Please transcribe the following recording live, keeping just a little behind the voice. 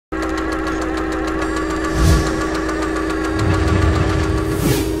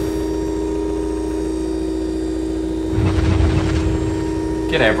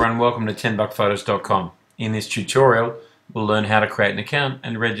G'day everyone, welcome to TenBuckPhotos.com. In this tutorial, we'll learn how to create an account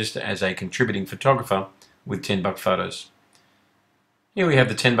and register as a contributing photographer with TenBuckPhotos. Here we have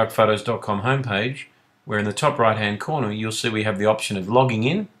the TenBuckPhotos.com homepage, where in the top right hand corner you'll see we have the option of logging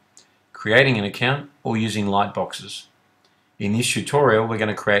in, creating an account, or using light boxes. In this tutorial we're going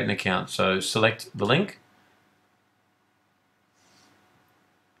to create an account, so select the link,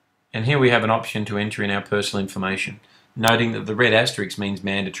 and here we have an option to enter in our personal information, noting that the red asterisk means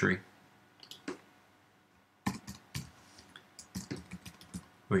mandatory.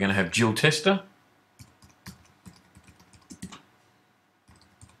 We're going to have Jill Tester,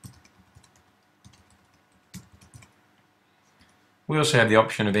 we also have the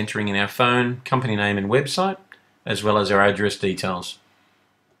option of entering in our phone, company name and website, as well as our address details.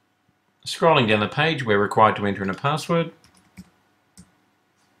 Scrolling down the page, we're required to enter in a password,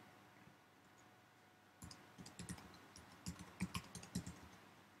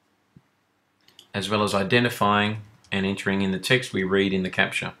 as well as identifying and entering in the text we read in the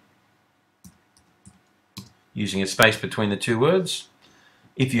captcha. Using a space between the two words.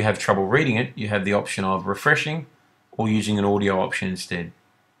 If you have trouble reading it, you have the option of refreshing or using an audio option instead.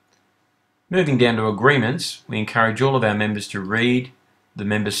 Moving down to agreements, we encourage all of our members to read the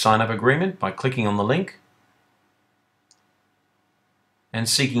members sign-up agreement by clicking on the link and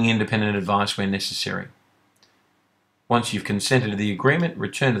seeking independent advice where necessary. Once you've consented to the agreement,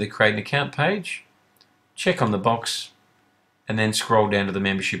 return to the Create an Account page, check on the box, and then scroll down to the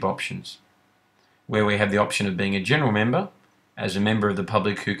membership options, where we have the option of being a general member, as a member of the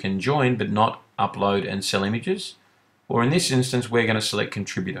public who can join but not upload and sell images, or in this instance we're going to select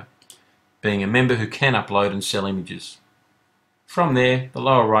contributor, being a member who can upload and sell images. From there, the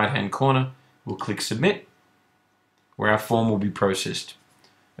lower right hand corner, we'll click submit, where our form will be processed.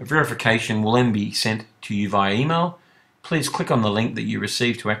 A verification will then be sent to you via email. Please click on the link that you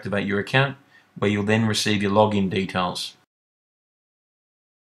received to activate your account, where you'll then receive your login details.